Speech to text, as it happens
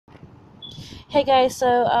Hey guys,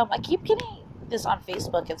 I keep getting this on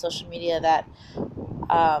Facebook and social media that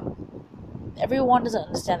um, everyone doesn't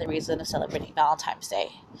understand the reason of celebrating Valentine's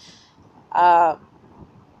Day. Um,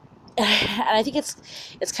 and I think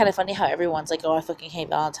it's kind of funny how everyone's like, "Oh, I fucking hate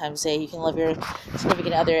Valentine's Day. You can love your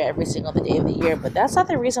significant other every single day of the year," but that's not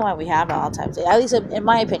the reason why we have Valentine's Day. At least in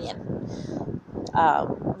my opinion.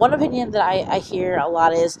 One opinion that I hear a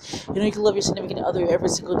lot is, you can love your significant other every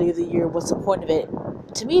single day of the year. What's the point of it?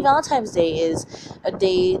 To me, Valentine's Day is a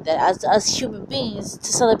day that, as us human beings,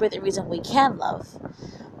 to celebrate the reason we can love.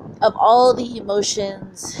 Of all the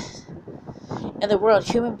emotions in the world,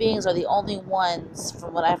 human beings are the only ones,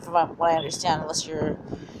 from what I understand, unless you're,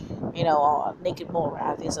 a naked mole rat.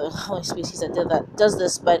 I think it's the only species that does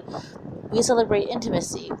this. But we celebrate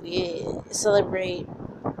intimacy. We celebrate,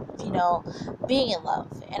 you know, being in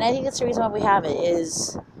love, and I think that's the reason why we have it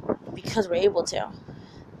is because we're able to.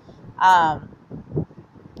 Um,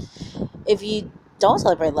 if you don't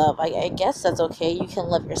celebrate love, I guess that's okay. You can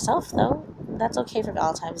love yourself though. That's okay for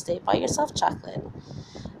Valentine's Day. Buy yourself chocolate.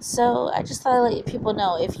 So I just thought I'd let people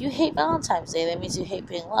know, if you hate Valentine's Day, that means you hate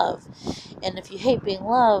being loved. And if you hate being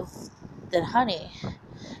loved, then honey,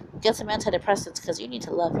 get some antidepressants because you need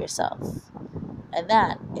to love yourself. And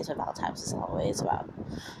that is what Valentine's is always about.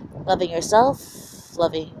 Loving yourself,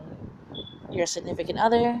 loving your significant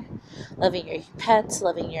other, loving your pets,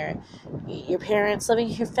 loving your parents, loving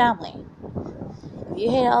your family. If you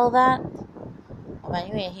hate all that, well, man,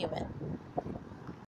 you ain't human.